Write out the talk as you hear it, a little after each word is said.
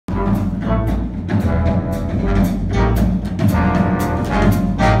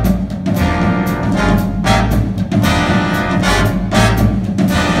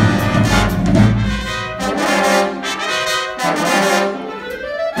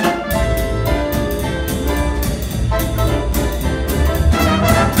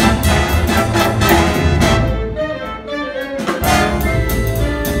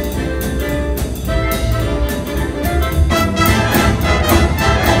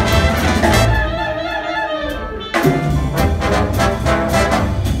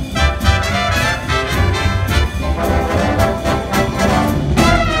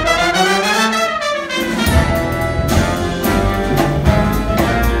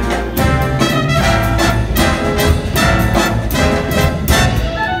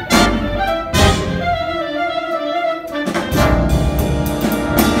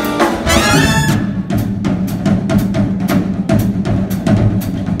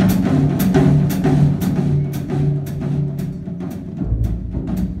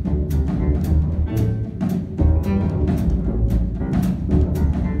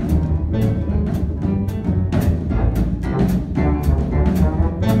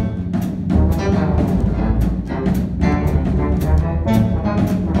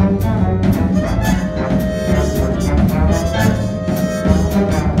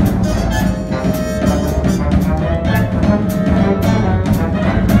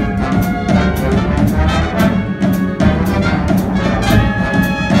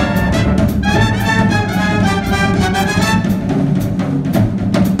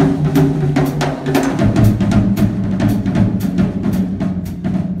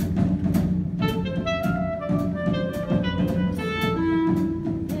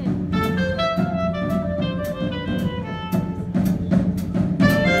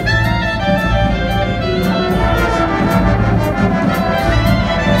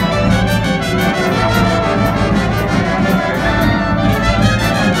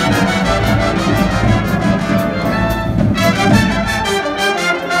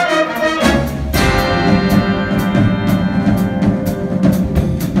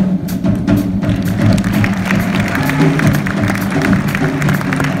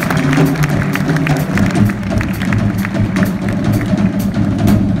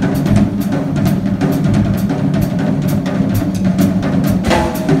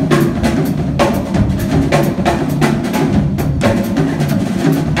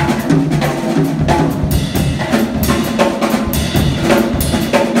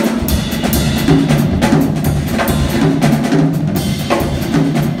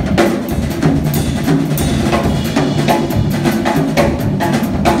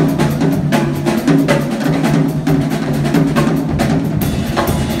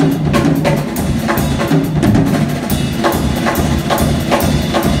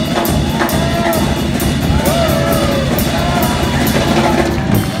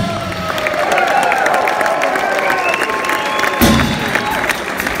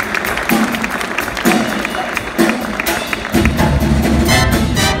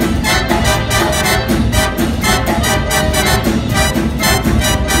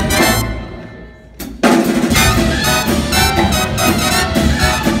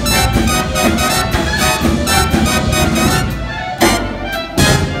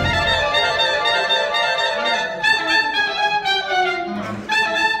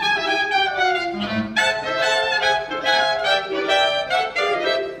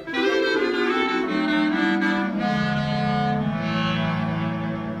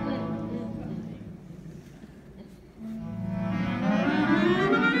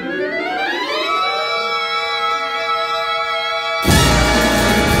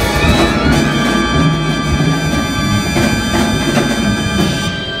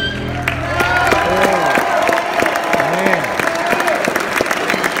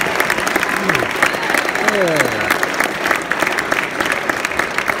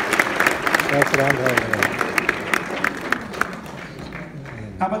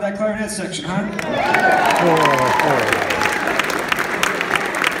How about that clarinet section, huh?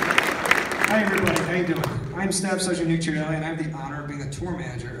 Hi everybody, how you doing? I'm Staff Sergeant Nick Chiarelli, and I have the honor of being the tour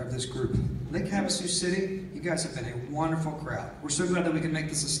manager of this group. Lake Havasu City, you guys have been a wonderful crowd. We're so glad that we can make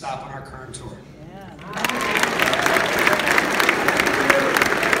this a stop on our current tour.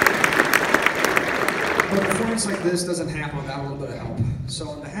 But performance like this doesn't happen without a little bit of help. So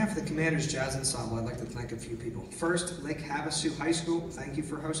on behalf of the Commanders Jazz Ensemble, I'd like to thank a few people. First, Lake Havasu High School, thank you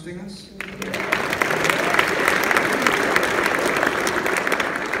for hosting us.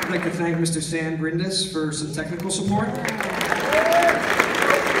 I'd like to thank Mr. Sam Brindis for some technical support.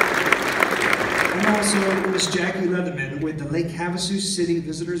 And also Ms. Jackie Leatherman with the Lake Havasu City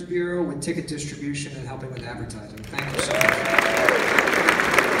Visitors Bureau with ticket distribution and helping with advertising. Thank you so much.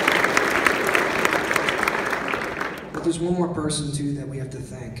 But there's one more person too that we have to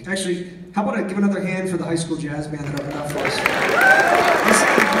thank. Actually, how about I give another hand for the high school jazz band that opened up for us.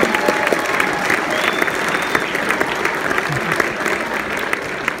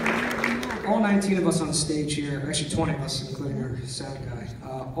 All 19 of us on stage here, actually 20 of us, including our sound guy,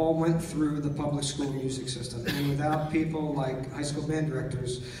 all went through the public school music system. And without people like high school band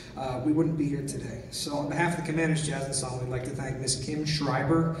directors, we wouldn't be here today. So on behalf of the Commanders Jazz Ensemble, we'd like to thank Miss Kim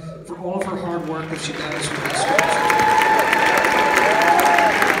Schreiber for all of her hard work that she does with the school.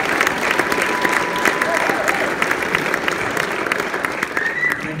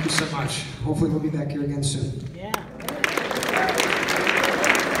 Thank you so much. Hopefully we'll be back here again soon. Yeah.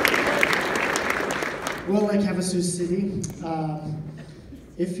 Well, Lake Havasu City,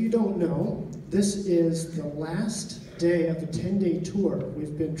 if you don't know, this is the last day of the 10-day tour.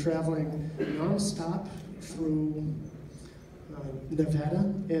 We've been traveling non-stop through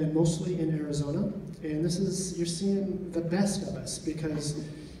Nevada and mostly in Arizona. And this is, you're seeing the best of us because,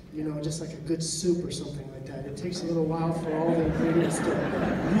 you know, just like a good soup or something like that, it takes a little while for all the ingredients to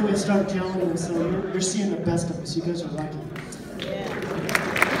really start gelling, and so you're seeing the best of us. You guys are lucky.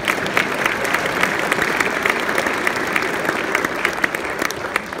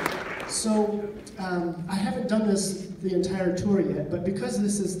 So, I haven't done this the entire tour yet, but because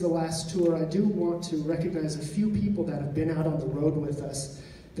this is the last tour, I do want to recognize a few people that have been out on the road with us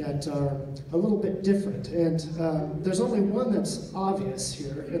that are a little bit different. And there's only one that's obvious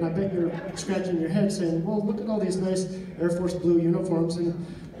here, and I bet you're scratching your head saying, well, look at all these nice Air Force blue uniforms, and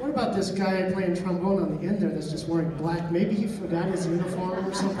what about this guy playing trombone on the end there that's just wearing black? Maybe he forgot his uniform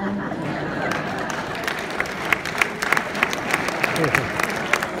or something?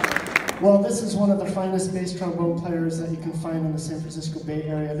 Well, this is one of the finest bass trombone players that you can find in the San Francisco Bay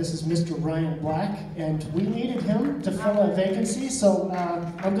Area. This is Mr. Ryan Black, and we needed him to fill a vacancy, so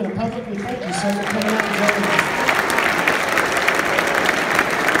I'm going to publicly thank you, sir, for coming out and joining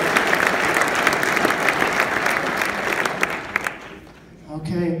us.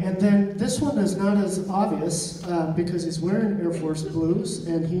 Okay, and then this one is not as obvious because he's wearing Air Force blues,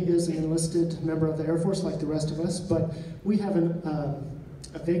 and he is an enlisted member of the Air Force like the rest of us, but we have a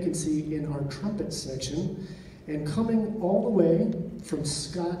vacancy in our trumpet section, and coming all the way from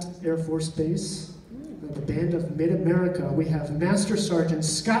Scott Air Force Base, the Band of Mid-America, we have Master Sergeant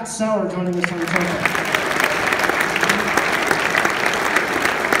Scott Sauer joining us on trumpet.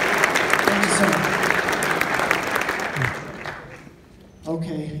 Thank you so much.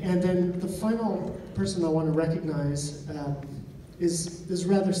 Okay, and then the final person I want to recognize is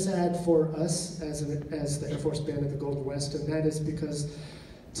rather sad for us as the Air Force Band of the Golden West, and that is because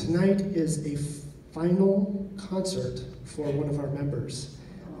tonight is a final concert for one of our members.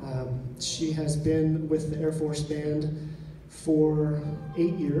 She has been with the Air Force Band for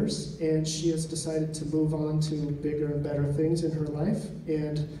 8 years, and she has decided to move on to bigger and better things in her life,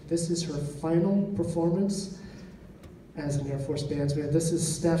 and this is her final performance as an Air Force Bandsman. This is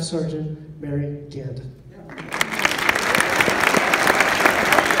Staff Sergeant Mary Gand.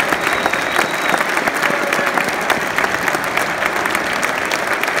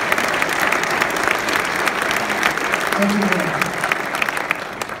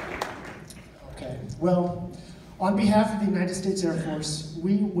 Okay, well, on behalf of the United States Air Force,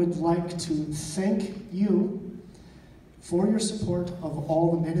 we would like to thank you for your support of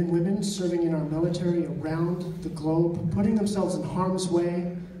all the men and women serving in our military around the globe, putting themselves in harm's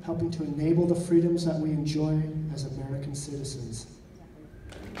way, helping to enable the freedoms that we enjoy as American citizens.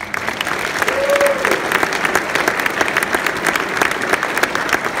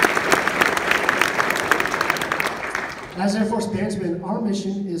 As Air Force Bandsmen, our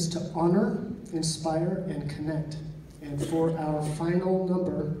mission is to honor, inspire, and connect. And for our final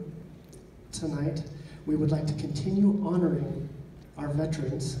number tonight, we would like to continue honoring our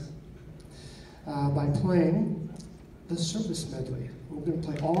veterans by playing the service medley. We're going to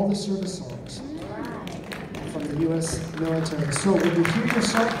play all the service songs from the U.S. military. So when you hear your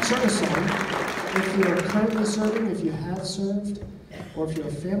service song, if you're currently serving, if you have served, or if you're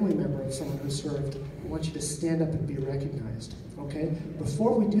a family member of someone who served, I want you to stand up and be recognized, okay?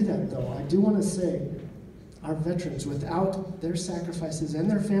 Before we do that, though, I do want to say, our veterans, without their sacrifices and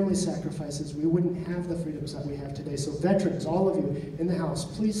their family sacrifices, we wouldn't have the freedoms that we have today. So veterans, all of you in the house,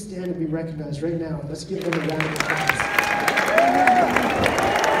 please stand and be recognized right now. Let's give them a round of applause.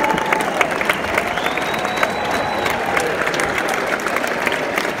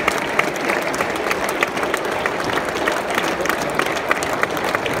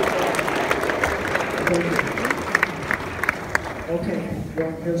 Okay,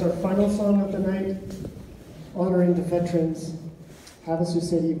 well, here's our final song of the night, honoring the veterans. Havasu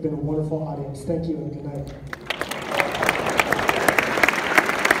City, you've been a wonderful audience. Thank you and good night.